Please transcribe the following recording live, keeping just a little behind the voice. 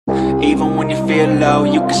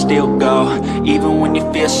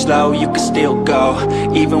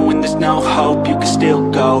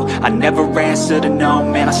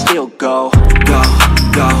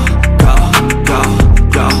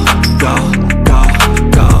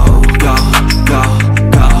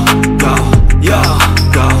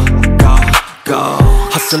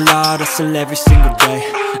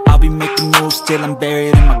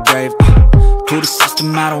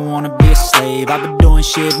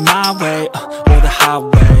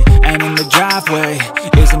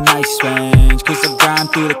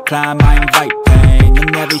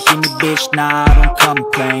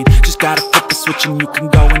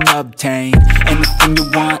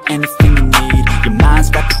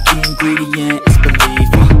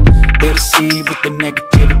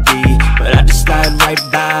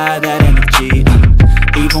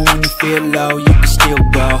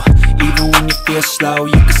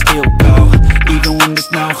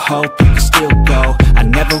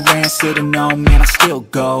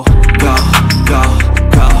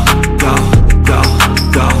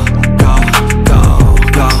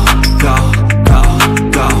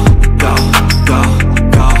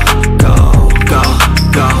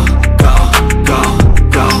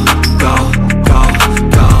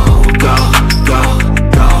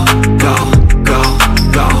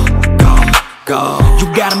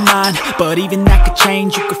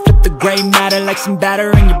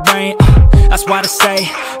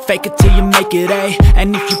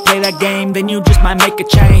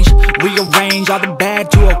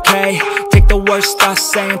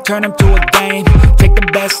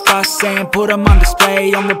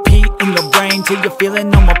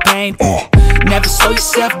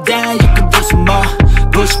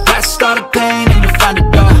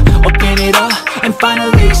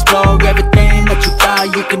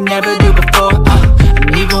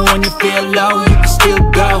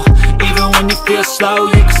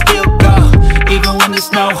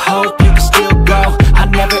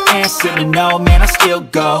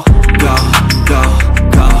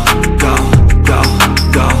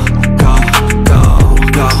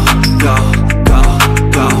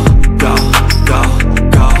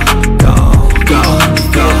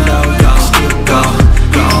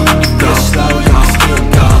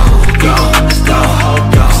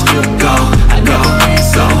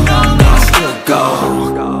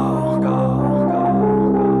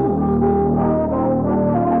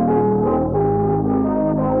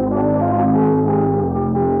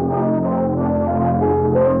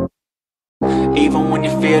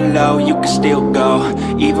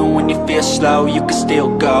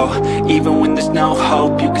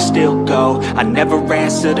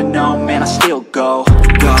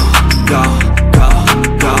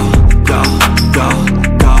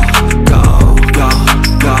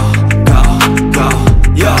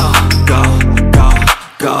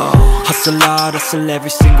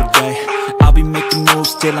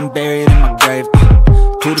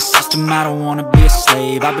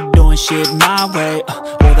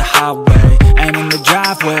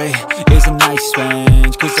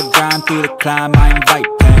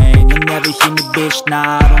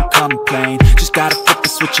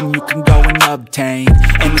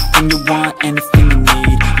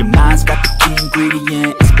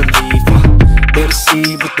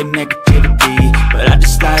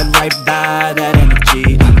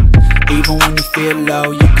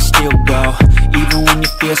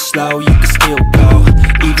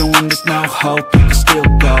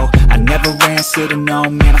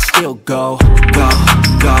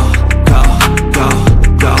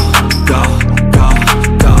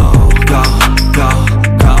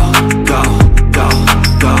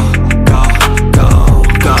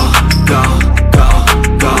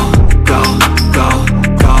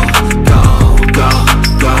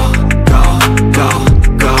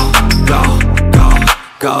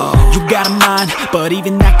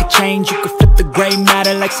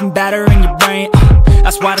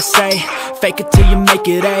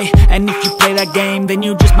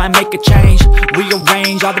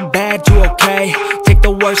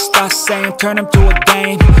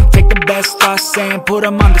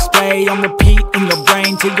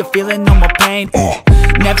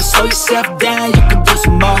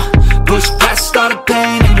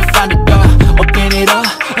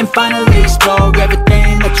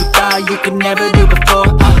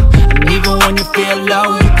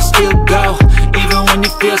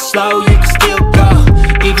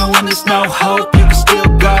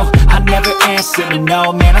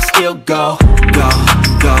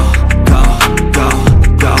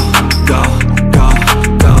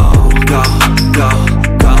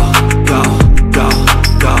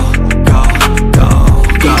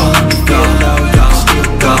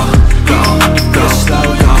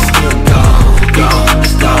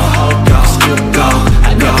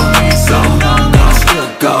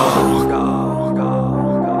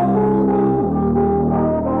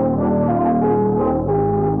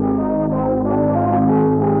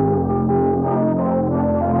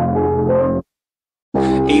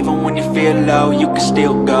slow, you can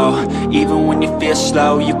still go. Even when you feel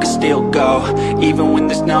slow, you can still go. Even when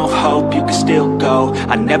there's no hope, you can still go.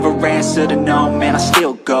 I never answer to no, man, I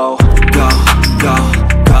still go. Go, go,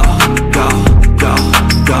 go, go, go,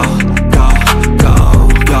 go, go, go,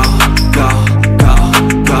 go, go, go,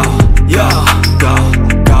 go, yo, go,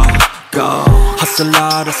 go, go. Hustle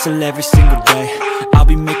hard, hustle every single day. I'll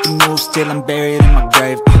be making moves till I'm buried in my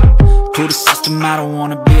grave. To the system, I don't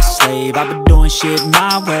wanna be a slave. I've been doing shit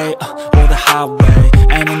my way, or the highway,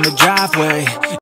 and in the driveway.